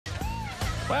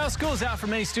Well, school's out for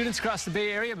many students across the Bay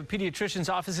Area, but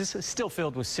pediatricians' offices are still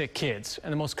filled with sick kids.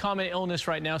 And the most common illness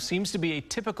right now seems to be a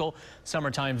typical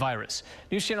summertime virus.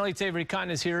 News Channel 8's Avery Cotton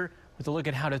is here with a look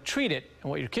at how to treat it and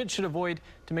what your kids should avoid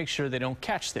to make sure they don't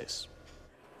catch this.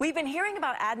 We've been hearing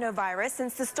about adenovirus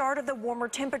since the start of the warmer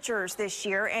temperatures this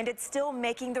year, and it's still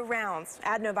making the rounds.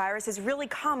 Adenovirus is really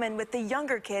common with the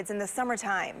younger kids in the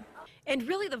summertime. And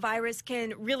really, the virus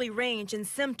can really range in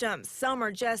symptoms. Some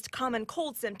are just common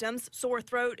cold symptoms, sore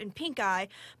throat and pink eye,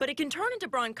 but it can turn into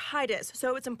bronchitis.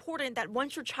 So it's important that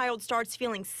once your child starts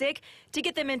feeling sick, to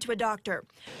get them into a doctor.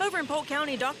 Over in Polk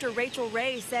County, Dr. Rachel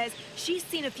Ray says she's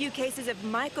seen a few cases of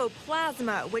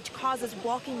mycoplasma, which causes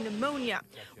walking pneumonia.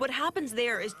 What happens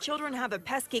there is children have a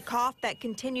pesky cough that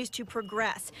continues to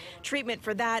progress. Treatment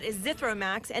for that is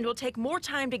Zithromax and will take more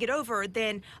time to get over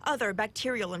than other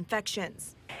bacterial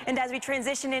infections. And as we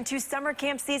transition into summer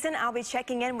camp season, I'll be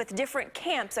checking in with different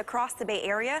camps across the Bay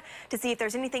Area to see if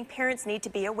there's anything parents need to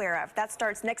be aware of. That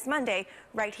starts next Monday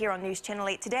right here on News Channel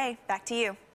 8 Today. Back to you.